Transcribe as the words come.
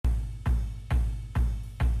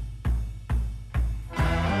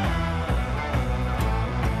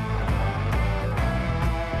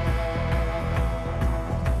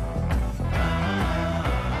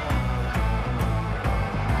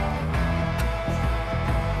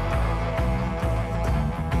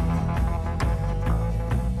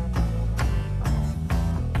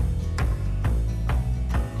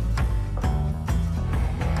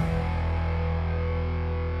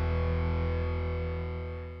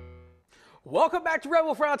Welcome back to Red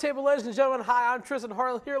Wolf Roundtable, ladies and gentlemen. Hi, I'm Tristan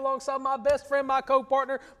Harlan here alongside my best friend, my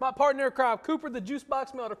co-partner, my partner in crime, Cooper, the Juice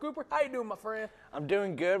Box Melter. Cooper, how you doing, my friend? I'm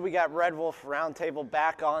doing good. We got Red Wolf Roundtable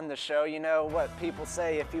back on the show. You know what people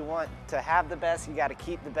say, if you want to have the best, you got to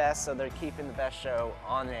keep the best, so they're keeping the best show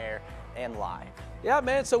on air and live. Yeah,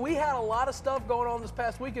 man, so we had a lot of stuff going on this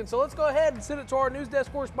past weekend, so let's go ahead and send it to our news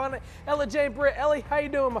desk correspondent, Ella Jane Britt. Ellie, how you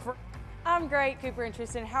doing, my friend? I'm great, Cooper and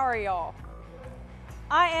Tristan. How are y'all?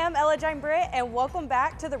 I am Ella Jane Britt, and welcome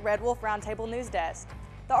back to the Red Wolf Roundtable News Desk.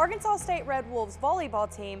 The Arkansas State Red Wolves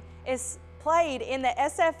volleyball team is played in the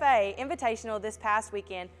SFA Invitational this past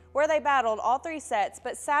weekend, where they battled all 3 sets,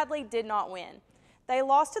 but sadly did not win. They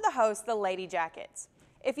lost to the hosts, the Lady Jackets.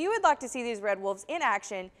 If you would like to see these Red Wolves in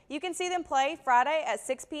action, you can see them play Friday at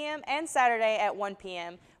 6 p.m. and Saturday at 1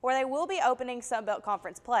 p.m., where they will be opening Sunbelt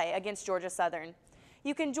Conference play against Georgia Southern.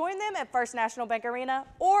 You can join them at First National Bank Arena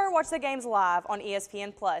or watch the games live on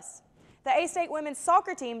ESPN+. The A-State women's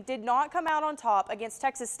soccer team did not come out on top against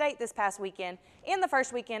Texas State this past weekend in the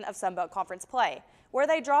first weekend of Sunbelt Conference play, where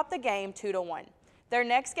they dropped the game 2-1. Their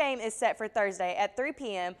next game is set for Thursday at 3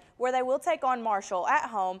 p.m., where they will take on Marshall at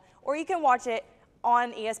home, or you can watch it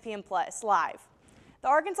on ESPN+ live. The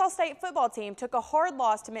Arkansas State football team took a hard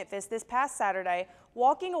loss to Memphis this past Saturday,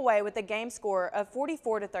 walking away with a game score of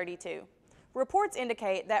 44-32. Reports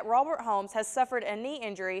indicate that Robert Holmes has suffered a knee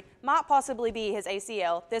injury, might possibly be his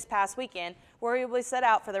ACL, this past weekend, where he will be set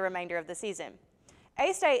out for the remainder of the season.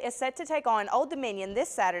 A-State is set to take on Old Dominion this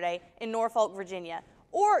Saturday in Norfolk, Virginia,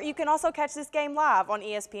 or you can also catch this game live on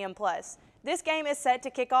ESPN+. This game is set to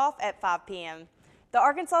kick off at 5 p.m. The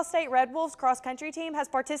Arkansas State Red Wolves cross-country team has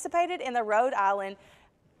participated in the Rhode Island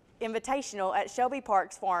Invitational at Shelby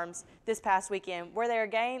Parks Farms this past weekend, where they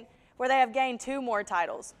have gained 2 more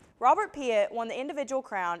titles. Robert Piatt won the individual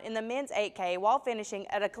crown in the men's 8K while finishing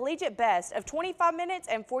at a collegiate best of 25 minutes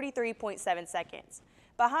and 43.7 seconds.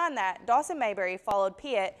 Behind that, Dawson Mayberry followed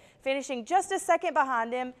Piatt, finishing just a second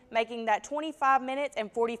behind him, making that 25 minutes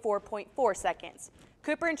and 44.4 seconds.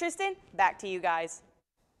 Cooper and Tristan, back to you guys.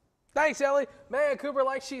 Thanks, Ellie. Man, Cooper,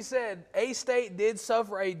 like she said, A-State did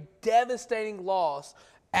suffer a devastating loss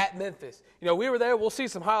at Memphis. You know, we were there. We'll see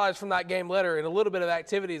some highlights from that game later and a little bit of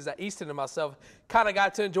activities that Easton and myself kind of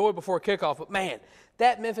got to enjoy before kickoff. But, man,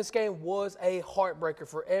 that Memphis game was a heartbreaker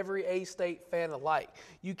for every A-State fan alike.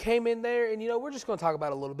 You came in there, and, you know, we're just going to talk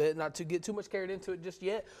about it a little bit, not to get too much carried into it just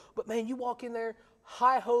yet. But, man, you walk in there,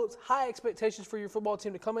 high hopes, high expectations for your football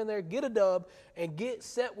team to come in there, get a dub, and get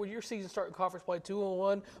set with your season starting conference play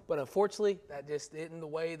 2-1. But unfortunately, that just isn't the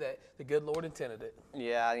way that the good Lord intended it.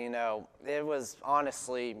 Yeah, you know, it was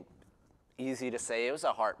honestly easy to say. It was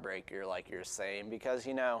a heartbreaker, like you're saying, because,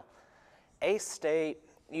 you know, A-State,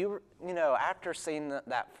 you know, after seeing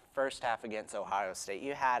that first half against Ohio State,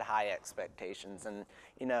 you had high expectations. And,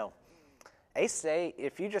 you know, A-State,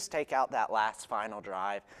 if you just take out that last final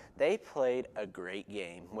drive, they played a great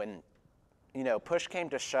game. When, you know, push came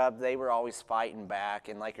to shove, they were always fighting back.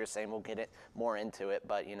 And like you're saying, we'll get more into it.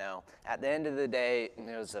 But, you know, at the end of the day,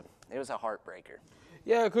 it was a heartbreaker.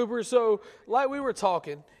 Yeah, Cooper, so like we were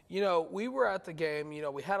talking, you know, we were at the game, you know,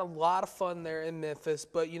 we had a lot of fun there in Memphis,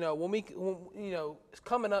 but, you know, when you know, it's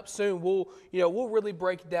coming up soon, we'll really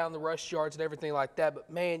break down the rush yards and everything like that. But,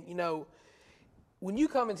 man, you know, when you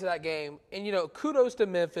come into that game, and, you know, kudos to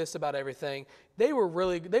Memphis about everything. They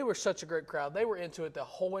were such a great crowd. They were into it the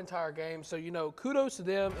whole entire game. So, you know, kudos to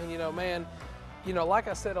them. And, you know, man, you know, like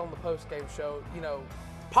I said on the post-game show, you know,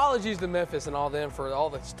 apologies to Memphis and all them for all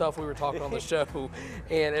the stuff we were talking on the show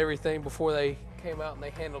and everything before they came out and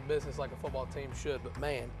they handled business like a football team should. But,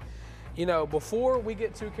 man, you know, before we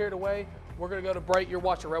get too carried away, we're going to go to break. You're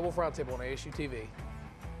watching Red Wolf Roundtable on ASU TV.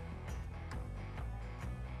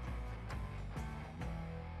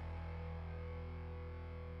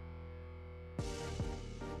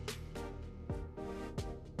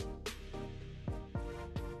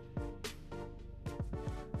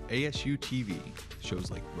 ASU TV,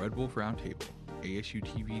 shows like Red Wolf Roundtable, ASU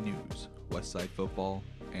TV News, Westside Football,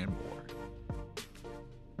 and more.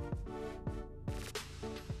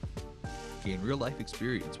 Gain real-life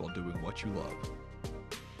experience while doing what you love.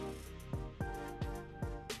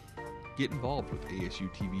 Get involved with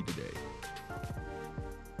ASU TV today.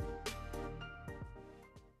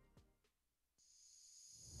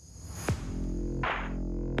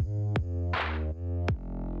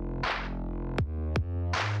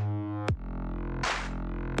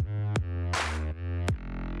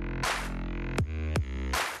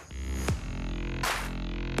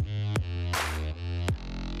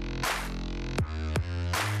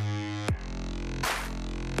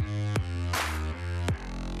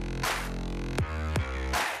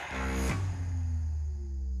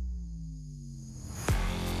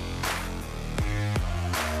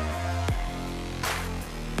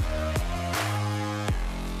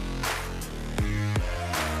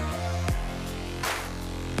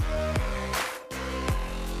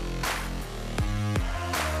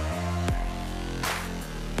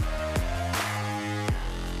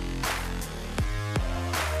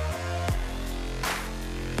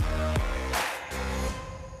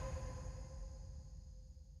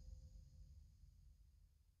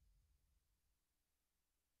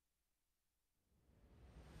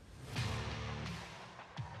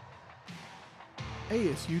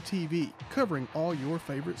 ASU TV, covering all your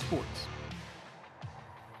favorite sports.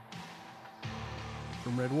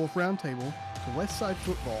 From Red Wolf Roundtable to Westside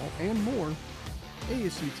Football and more,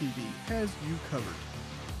 ASU TV has you covered.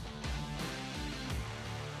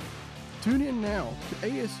 Tune in now to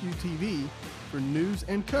ASU TV for news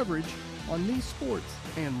and coverage on these sports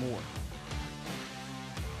and more.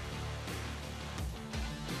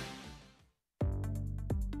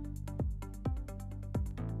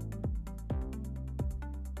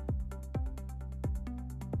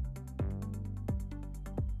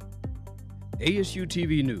 ASU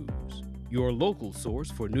TV News, your local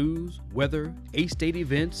source for news, weather, A-State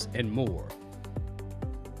events, and more.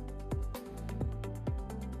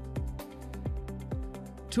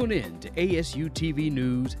 Tune in to ASU TV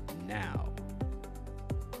News now.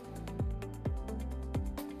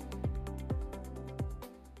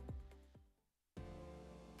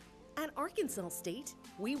 At Arkansas State,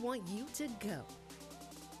 we want you to go.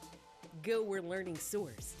 Go where learning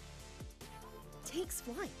soars, takes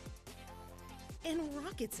flight, and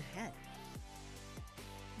rockets ahead.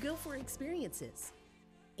 Go for experiences,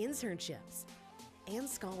 internships, and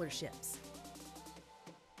scholarships.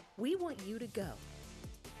 We want you to go.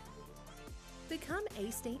 Become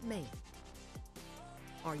A-State Maine.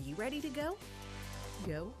 Are you ready to go?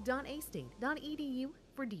 Go.astate.edu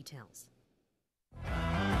for details.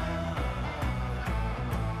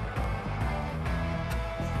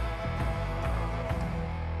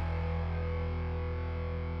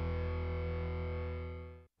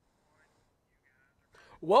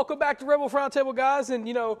 Welcome back to Red Wolf Roundtable, guys. And,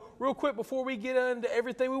 real quick before we get into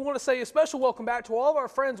everything, we want to say a special welcome back to all of our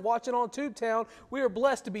friends watching on TubeTown. We are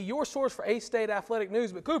blessed to be your source for A-State athletic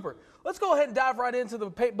news. But, Cooper, let's go ahead and dive right into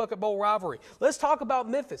the Paint Bucket Bowl rivalry. Let's talk about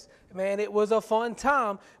Memphis. Man, it was a fun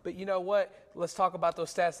time. But you know what? Let's talk about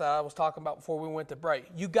those stats that I was talking about before we went to break.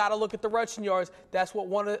 You got to look at the rushing yards. That's what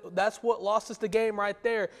lost us the game right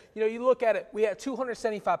there. You look at it. We had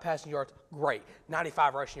 275 passing yards. Great.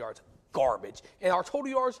 95 rushing yards. Garbage. And our total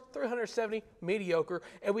yards, 370, mediocre,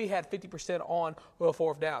 and we had 50% on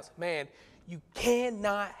fourth downs. Man, you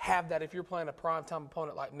cannot have that if you're playing a primetime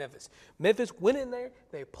opponent like Memphis. Memphis went in there,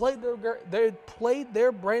 they played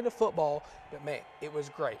their brand of football, but man, it was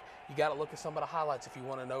great. You got to look at some of the highlights if you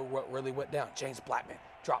want to know what really went down. James Blackman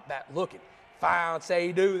dropped back looking. Found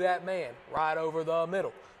say-do that man right over the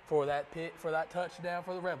middle for that touchdown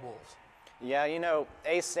for the Red Wolves. Yeah,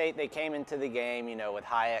 A-State, they came into the game, with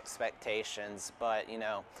high expectations, but,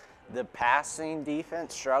 the passing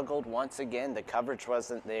defense struggled once again. The coverage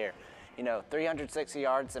wasn't there. 360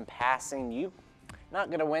 yards in passing, you're not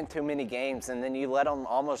going to win too many games, and then you let them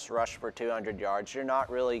almost rush for 200 yards. You're not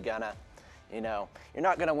really going to, you're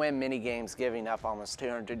not going to win many games giving up almost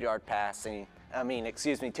 200 yards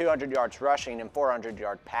rushing and 400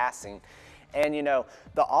 yard passing. And,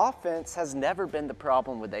 the offense has never been the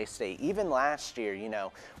problem with A-State. Even last year,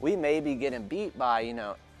 we may be getting beat by,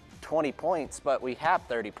 20 points, but we have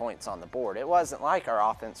 30 points on the board. It wasn't like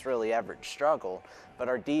our offense really ever struggled. But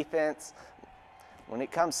our defense, when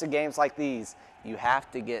it comes to games like these, you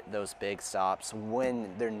have to get those big stops when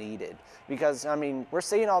they're needed. Because, we're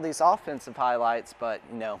seeing all these offensive highlights, but,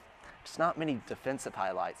 there's not many defensive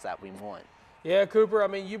highlights that we want. Yeah, Cooper,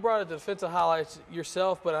 you brought up the defensive highlights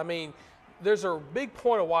yourself, but, there's a big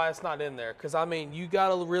point of why it's not in there because, you got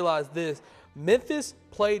to realize this. Memphis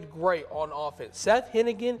played great on offense. Seth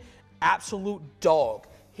Hennigan, absolute dog.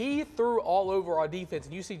 He threw all over our defense,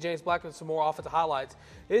 and you see James Black with some more offensive highlights.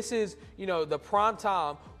 This is, the prime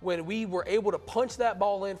time when we were able to punch that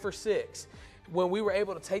ball in for 6, when we were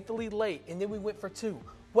able to take the lead late, and then we went for 2.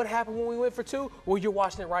 What happened when we went for 2? Well, you're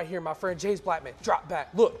watching it right here. My friend James Blackman dropped back.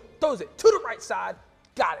 Look, throws it to the right side.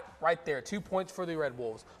 Got it right there. 2 points for the Red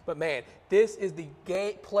Wolves. But, man, this is the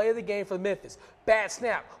play of the game for Memphis. Bad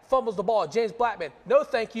snap. Fumbles the ball. James Blackman, no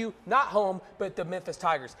thank you. Not home, but the Memphis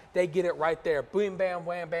Tigers. They get it right there. Boom, bam,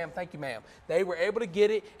 wham, bam. Thank you, ma'am. They were able to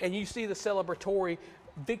get it, and you see the celebratory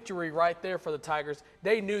victory right there for the Tigers.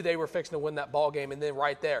 They knew they were fixing to win that ball game, and then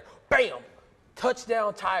right there, bam,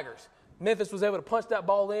 touchdown Tigers. Memphis was able to punch that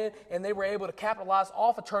ball in, and they were able to capitalize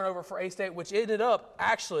off a turnover for A-State, which ended up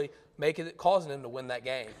actually causing them to win that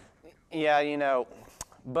game. Yeah,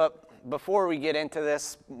 but before we get into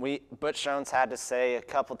this, Butch Jones had to say a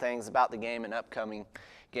couple things about the game and upcoming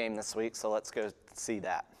game this week, so let's go see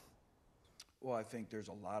that. Well, I think there's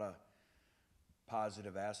a lot of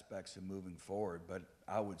positive aspects of moving forward, but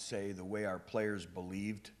I would say the way our players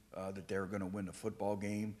believed that they were going to win the football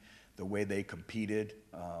game, the way they competed,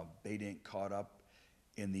 they didn't caught up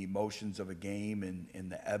in the emotions of a game and in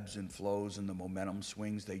the ebbs and flows and the momentum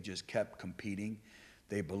swings. They just kept competing.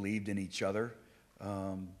 They believed in each other.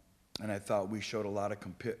 and I thought we showed a lot of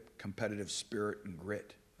competitive spirit and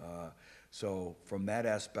grit. So from that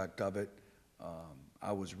aspect of it,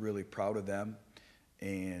 I was really proud of them,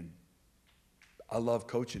 and I love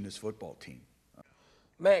coaching this football team.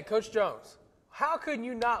 Man, Coach Jones, how could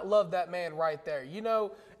you not love that man right there? You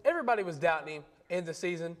know, everybody was doubting him in the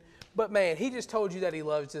season, but man, he just told you that he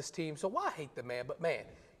loves this team. So why hate the man? But man,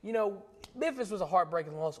 you know, Memphis was a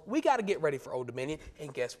heartbreaking loss. We got to get ready for Old Dominion,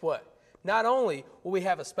 and guess what? Not only will we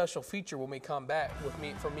have a special feature when we come back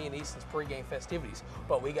for me and Easton's pregame festivities,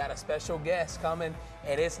 but we got a special guest coming,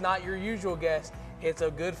 and it's not your usual guest. It's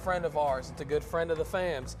a good friend of ours. It's a good friend of the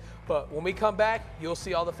fams. But when we come back, you'll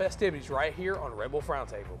see all the festivities right here on Red Wolf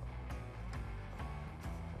Roundtable.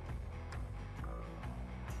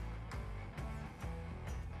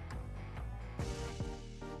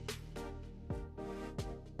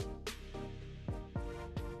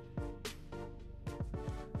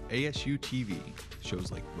 ASU TV,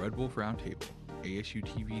 shows like Red Wolf Roundtable, ASU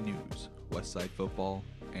TV News, Westside Football,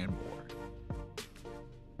 and more.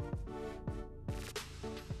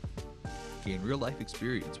 Gain real-life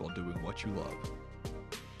experience while doing what you love.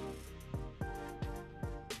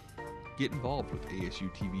 Get involved with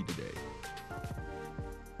ASU TV today.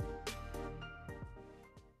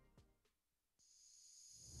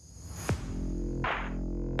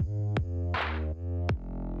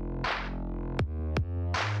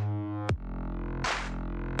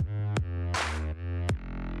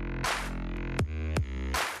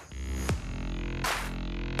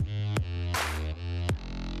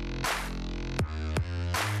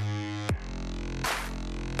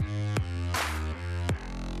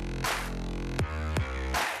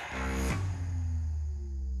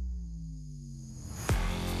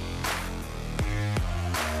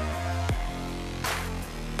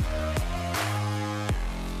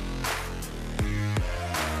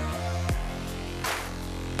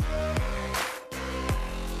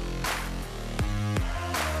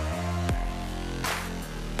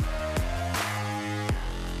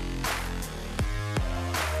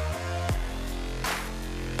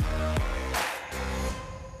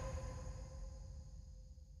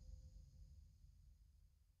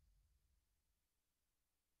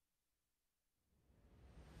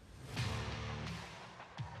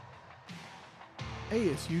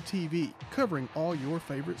 ASU TV, covering all your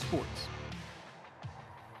favorite sports.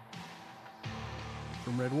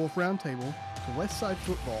 From Red Wolf Roundtable to Westside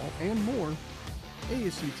Football and more,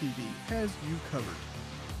 ASU TV has you covered.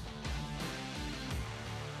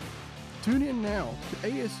 Tune in now to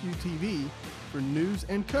ASU TV for news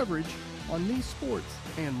and coverage on these sports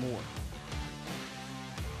and more.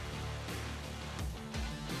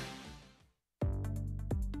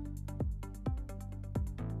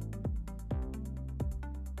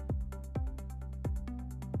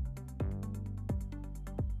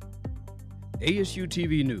 ASU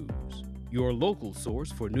TV News, your local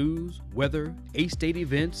source for news, weather, A-State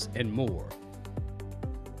events, and more.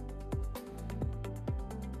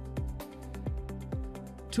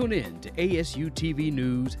 Tune in to ASU TV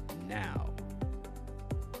News now.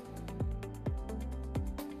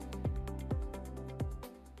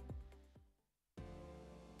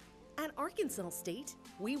 At Arkansas State,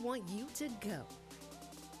 we want you to go.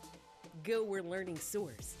 Go where learning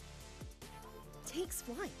soars, takes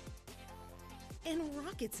flight, and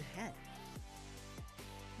rockets ahead.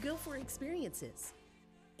 Go for experiences,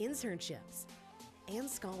 internships, and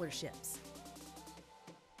scholarships.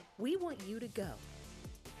 We want you to go.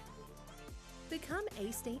 Become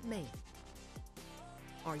A-State Maine.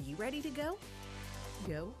 Are you ready to go?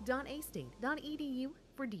 Go.astate.edu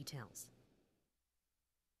for details.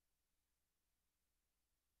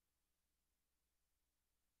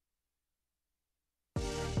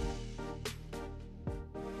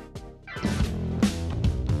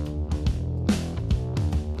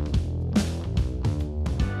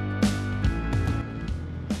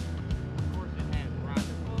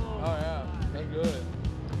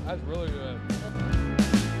 That's really good.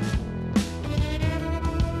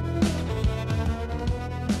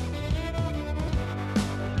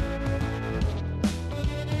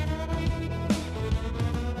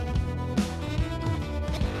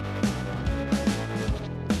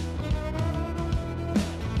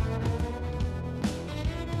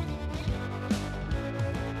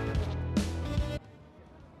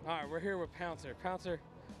 All right, we're here with Pouncer. Pouncer,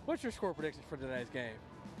 what's your score prediction for today's game?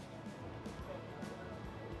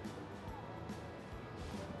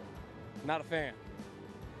 Not a fan.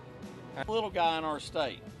 Little guy in our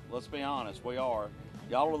state, let's be honest, we are.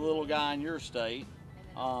 Y'all are the little guy in your state,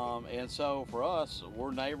 and so for us,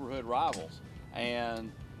 we're neighborhood rivals.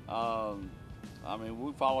 And I mean,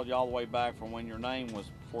 we followed you all the way back from when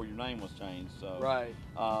before your name was changed. So Right.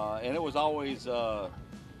 And it was always, a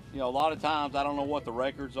lot of times I don't know what the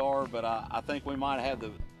records are, but I think we might have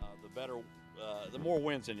had the more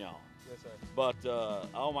wins than y'all. Yes, sir. But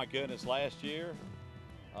oh my goodness, last year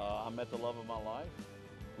I met the love of my life.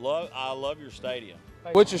 I love your stadium.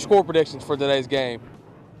 What's your score predictions for today's game?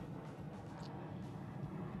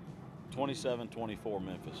 27-24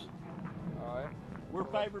 Memphis. All right. We're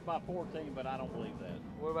favored by 14, but I don't believe that.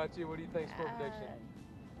 What about you? What do you think score prediction?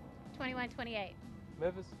 21-28.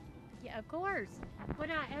 Memphis? Yeah, of course. Would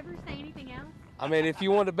I ever say anything else? I mean, if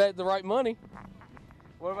you want to bet the right money.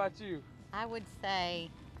 What about you? I would say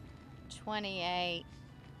 28-17.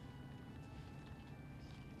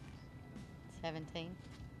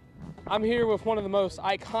 I'm here with one of the most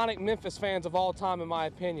iconic Memphis fans of all time, in my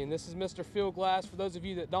opinion. This is Mr. Phil Glass. For those of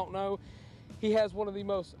you that don't know, he has one of the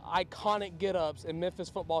most iconic get-ups in Memphis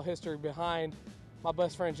football history behind my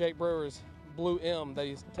best friend Jake Brewer's blue M that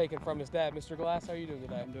he's taken from his dad. Mr. Glass, how are you doing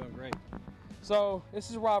today? I'm doing great. So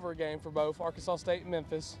this is a rivalry game for both Arkansas State and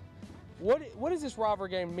Memphis. What does this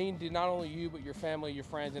rivalry game mean to not only you, but your family, your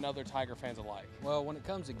friends, and other Tiger fans alike? Well, when it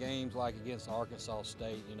comes to games like against Arkansas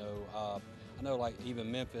State, I know like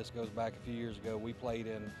even Memphis goes back a few years ago, we played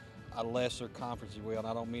in a lesser conference, if you will, and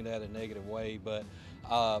I don't mean that in a negative way, but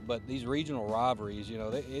these regional rivalries,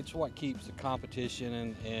 it's what keeps the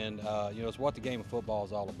competition and it's what the game of football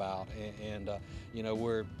is all about. And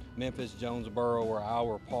we're Memphis, Jonesboro, or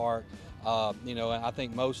Our Park. And I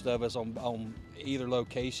think most of us on either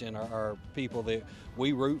location are people that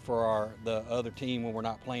we root for the other team when we're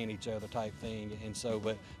not playing each other type thing. And so,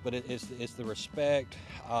 but it's the respect.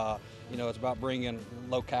 It's about bringing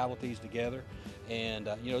localities together. And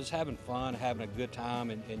just having fun, having a good time,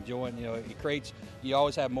 and enjoying. You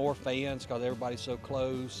always have more fans because everybody's so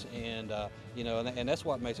close, and and that's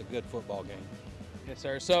what makes a good football game. Yes,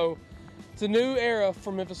 sir. So it's a new era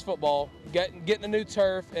for Memphis football. Getting a new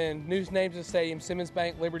turf and new names of the stadium: Simmons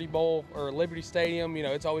Bank, Liberty Bowl, or Liberty Stadium.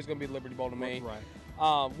 It's always going to be Liberty Bowl to me. Right.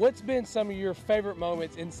 What's been some of your favorite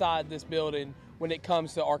moments inside this building when it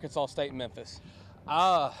comes to Arkansas State and Memphis?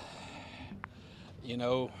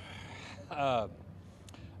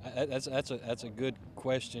 That's a good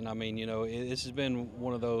question. I mean, this has been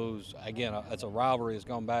one of those, again, it's a rivalry that's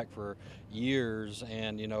gone back for years,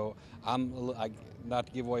 and I not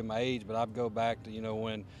to give away my age, but I go back to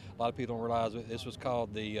when a lot of people don't realize this was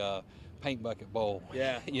called the Paint Bucket Bowl.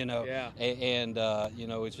 Yeah. Yeah. And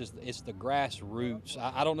it's the grassroots.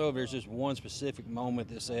 I don't know if there's just one specific moment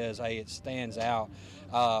that says, hey, it stands out.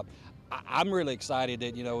 I'm really excited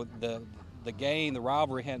that the game, the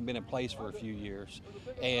rivalry hadn't been in place for a few years,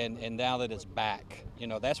 and now that it's back,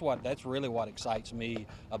 that's really what excites me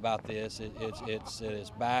about this. It's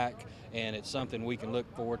back, and it's something we can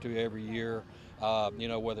look forward to every year.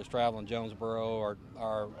 Whether it's traveling Jonesboro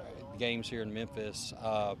or games here in Memphis.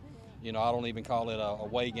 I don't even call it a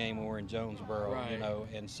away game when we're in Jonesboro. Right.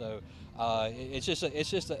 And so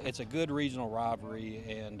it's a good regional rivalry,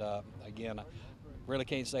 and again, I really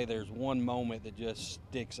can't say there's one moment that just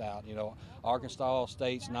sticks out. Arkansas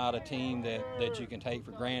State's not a team that you can take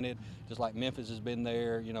for granted. Just like Memphis has been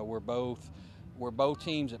there. We're both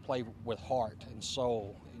teams that play with heart and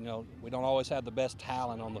soul. We don't always have the best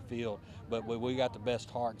talent on the field, but we got the best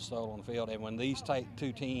heart and soul on the field. And when these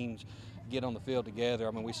two teams get on the field together,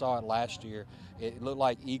 I mean, we saw it last year. It looked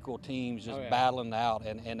like equal teams just battling out,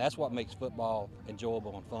 and that's what makes football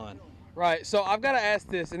enjoyable and fun. Right. So I've got to ask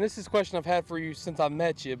this, and this is a question I've had for you since I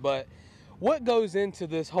met you, but what goes into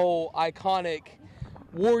this whole iconic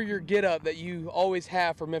Warrior get-up that you always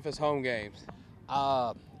have for Memphis home games?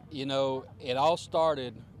 It all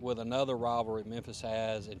started with another rivalry Memphis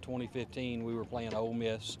has. In 2015, we were playing Ole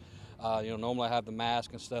Miss. Normally I have the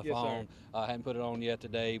mask and stuff on. I hadn't put it on yet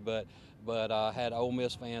today, but I had Ole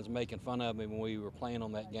Miss fans making fun of me when we were playing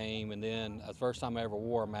on that game. And then the first time I ever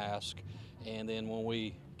wore a mask. And then when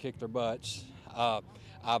we kicked their butts,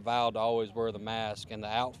 I vowed to always wear the mask, and the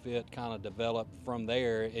outfit kind of developed from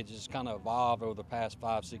there. It just kind of evolved over the past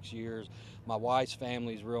 5-6 years. My wife's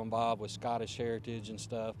family is real involved with Scottish heritage and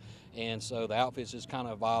stuff, and so the outfits just kind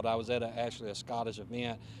of evolved. I was at actually a Scottish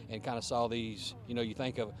event and kind of saw these, you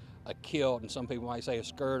think of a kilt, and some people might say a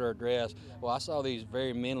skirt or a dress. Well, I saw these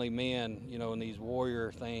very manly men, in these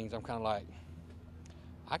warrior things. I'm kind of like,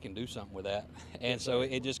 I can do something with that. And so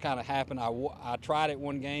it just kind of happened. I tried it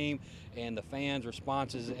one game, and the fans'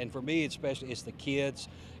 responses, and for me especially, it's the kids.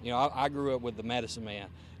 You know, I grew up with the Medicine Man.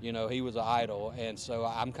 You know, he was an idol, and so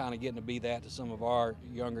I'm kind of getting to be that to some of our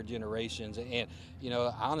younger generations. And, you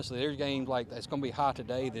know, honestly, there's games like it's going to be hot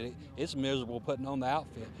today that it's miserable putting on the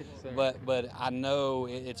outfit. But I know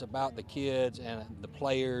it's about the kids and the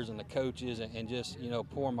players and the coaches and just, you know,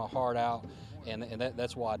 pouring my heart out, and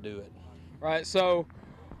that's why I do it. Right, so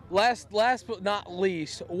last but not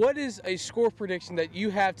least, what is a score prediction that you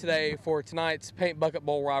have today for tonight's Paint Bucket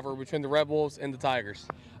Bowl rivalry between the Red Wolves and the Tigers?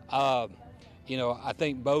 You know, I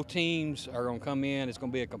think both teams are going to come in. It's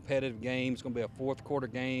going to be a competitive game. It's going to be a fourth quarter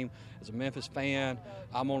game. As a Memphis fan,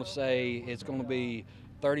 I'm going to say it's going to be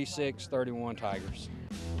 36-31 Tigers.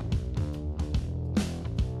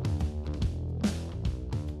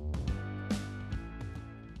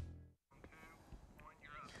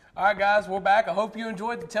 All right, guys, we're back. I hope you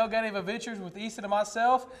enjoyed the tailgating adventures with Easton and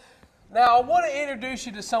myself. Now, I want to introduce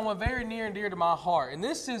you to someone very near and dear to my heart, and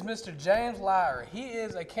this is Mr. James Lowry. He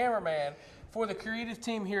is a cameraman for the creative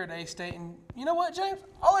team here at A-State. And you know what, James?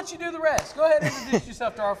 I'll let you do the rest. Go ahead and introduce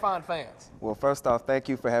yourself to our fine fans. Well, first off, thank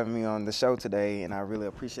you for having me on the show today, and I really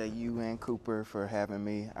appreciate you and Cooper for having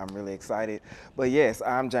me. I'm really excited. But yes,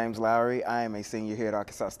 I'm James Lowry. I am a senior here at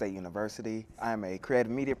Arkansas State University. I'm a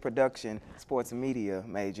creative media production, sports and media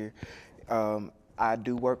major. I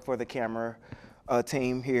do work for the camera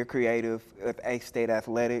team here, creative, at A-State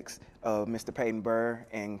Athletics. Mr. Peyton Burr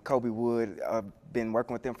and Kobe Wood. I've been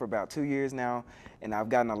working with them for about 2 years now, and I've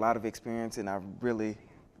gotten a lot of experience, and I'm really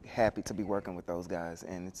happy to be working with those guys,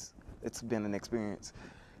 and it's been an experience.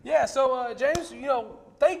 Yeah, so James, you know,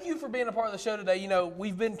 thank you for being a part of the show today. You know,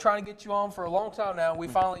 we've been trying to get you on for a long time now. We've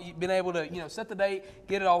finally been able to, you know, set the date,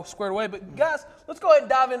 get it all squared away. But guys, let's go ahead and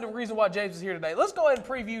dive into the reason why James is here today. Let's go ahead and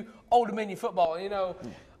preview Old Dominion football. You know,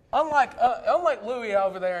 unlike Louis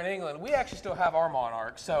over there in England, we actually still have our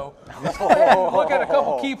monarch. So let's go ahead and look at a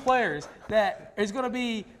couple key players that is going to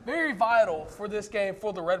be very vital for this game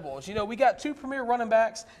for the Red Wolves. You know, we got two premier running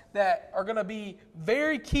backs that are going to be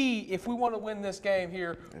very key if we want to win this game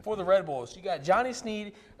here for the Red Wolves. You got Johnny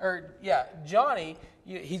Sneed, Johnny.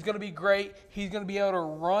 He's going to be great. He's going to be able to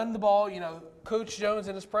run the ball. You know, Coach Jones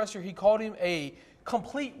in his presser, he called him a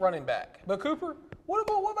complete running back. But Cooper, what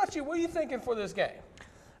about you? What are you thinking for this game?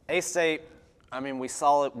 A-State, I mean, we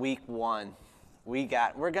saw it week one. We're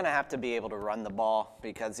going to have to be able to run the ball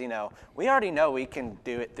because, you know, we already know we can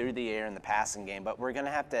do it through the air in the passing game, but we're going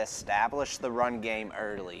to have to establish the run game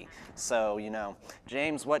early. So, you know,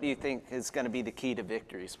 James, what do you think is going to be the key to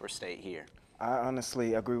victories for State here? I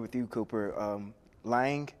honestly agree with you, Cooper.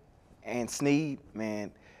 Lang and Sneed,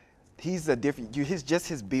 man, he's just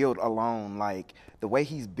his build alone, like the way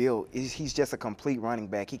he's built, he's just a complete running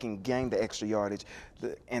back. He can gain the extra yardage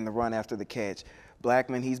and the run after the catch.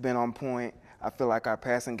 Blackman, he's been on point. I feel like our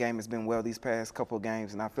passing game has been well these past couple of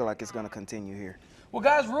games, and I feel like it's going to continue here. Well,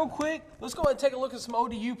 guys, real quick, let's go ahead and take a look at some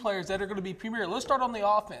ODU players that are going to be premier. Let's start on the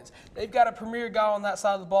offense. They've got a premier guy on that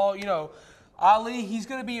side of the ball. You know, Ali, he's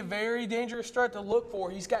going to be a very dangerous threat to look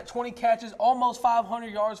for. He's got 20 catches, almost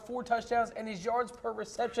 500 yards, 4 touchdowns, and his yards per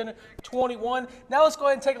reception, 21. Now let's go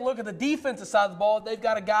ahead and take a look at the defensive side of the ball. They've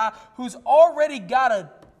got a guy who's already got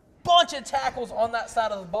a bunch of tackles on that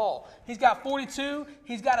side of the ball. He's got 42,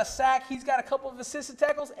 he's got a sack, he's got a couple of assisted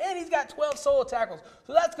tackles, and he's got 12 solo tackles.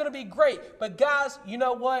 So that's going to be great. But guys, you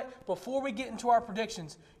know what? Before we get into our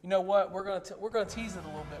predictions, you know what? We're going to tease it a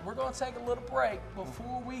little bit. We're going to take a little break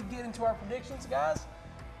before we get into our predictions, guys.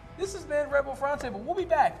 This has been Red Wolf Roundtable. We'll be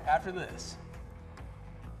back after this.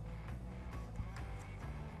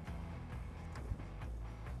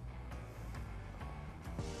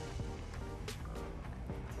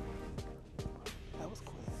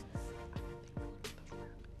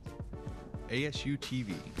 ASU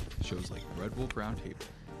TV, shows like Red Wolf Roundtable,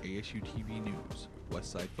 ASU TV News,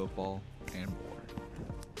 Westside Football, and more.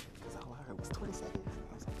 All I heard was 20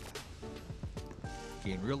 seconds.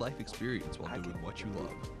 Gain real-life experience while doing what you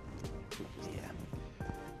love. Yeah.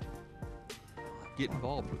 Get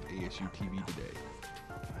involved with ASU TV today.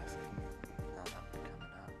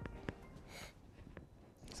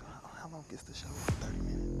 So how long is the show? 30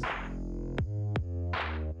 minutes.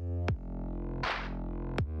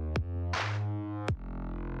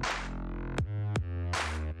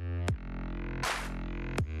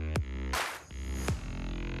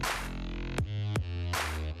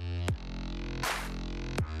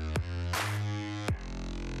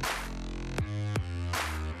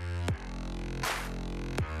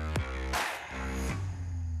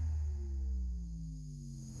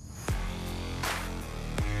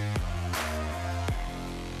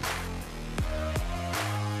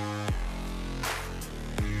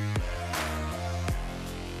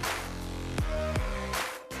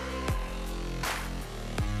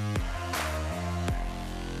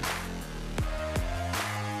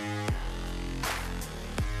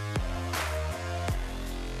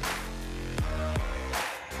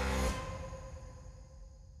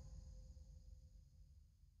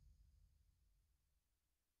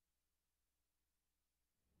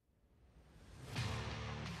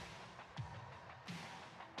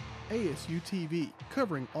 ASU TV,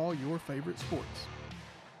 covering all your favorite sports.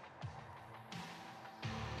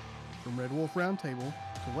 From Red Wolf Roundtable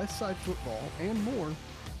to Westside Football and more,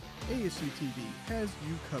 ASU TV has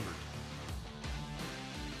you covered.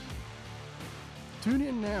 Tune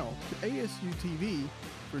in now to ASU TV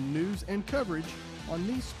for news and coverage on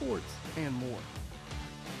these sports and more.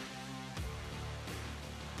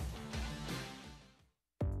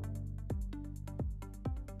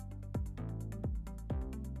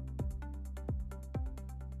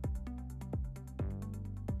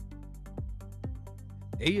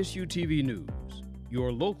 ASU TV News,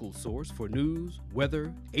 your local source for news,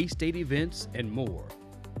 weather, A-State events, and more.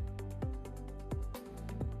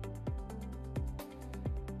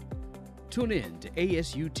 Tune in to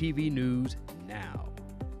ASU TV News now.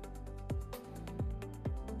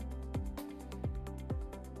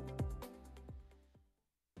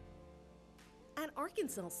 At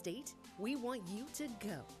Arkansas State, we want you to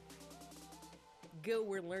go. Go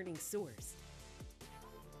where learning soars,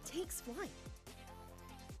 takes flight,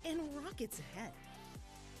 and rockets ahead.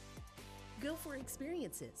 Go for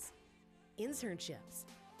experiences, internships,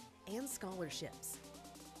 and scholarships.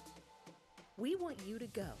 We want you to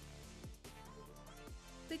go.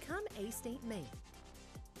 Become A-State Maine.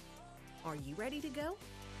 Are you ready to go?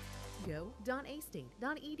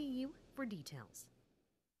 Go.astate.edu for details.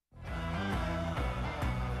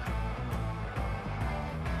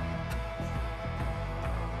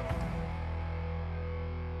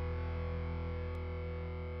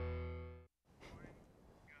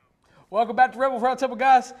 Welcome back to Red Wolf Roundtable,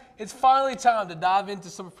 guys. It's finally time to dive into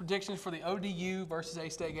some predictions for the ODU versus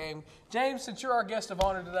A-State game. James, since you're our guest of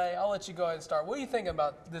honor today, I'll let you go ahead and start. What are you thinking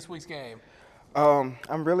about this week's game?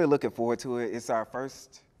 I'm really looking forward to it. It's our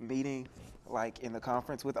first meeting, like, in the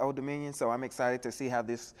conference with Old Dominion, so I'm excited to see how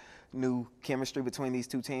this new chemistry between these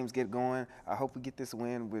two teams get going. I hope we get this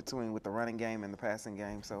win with the running game and the passing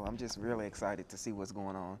game, so I'm just really excited to see what's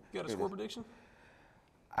going on. You got a score prediction?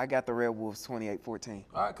 I got the Red Wolves 28-14.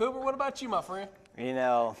 All right, Cooper, what about you, my friend? You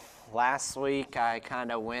know, last week I kind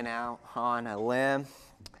of went out on a limb.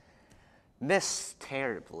 Missed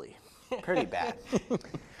terribly. Pretty bad. Kind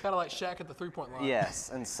of like Shaq at the three-point line. Yes,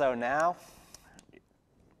 and so now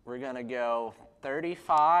we're going to go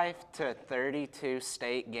 35-32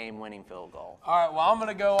 State game-winning field goal. All right, well, I'm going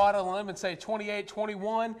to go out on a limb and say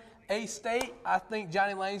 28-21. A-State, I think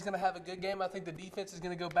Johnny Lane's going to have a good game. I think the defense is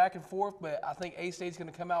going to go back and forth, but I think A-State's going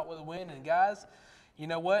to come out with a win. And, guys, you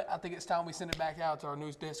know what? I think it's time we send it back out to our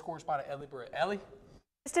news desk correspondent, Ellie Britt. Ellie?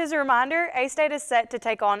 Just as a reminder, A-State is set to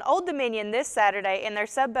take on Old Dominion this Saturday in their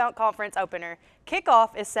Sub-Belt Conference opener.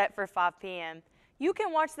 Kickoff is set for 5 p.m. You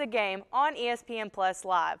can watch the game on ESPN Plus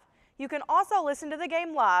Live. You can also listen to the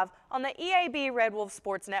game live on the EAB Red Wolf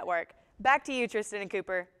Sports Network. Back to you, Tristan and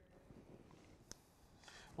Cooper.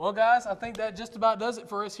 Well, guys, I think that just about does it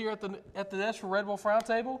for us here at the desk for Red Wolf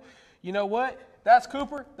Roundtable. You know what? That's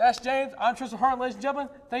Cooper. That's James. I'm Tristan Hart, ladies and gentlemen.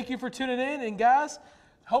 Thank you for tuning in. And, guys,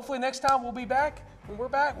 hopefully next time we'll be back. When we're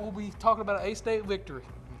back, we'll be talking about an A-State victory.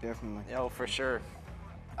 Definitely. Oh, for sure.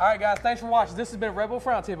 All right, guys, thanks for watching. This has been Red Wolf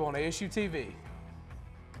Roundtable on ASU TV.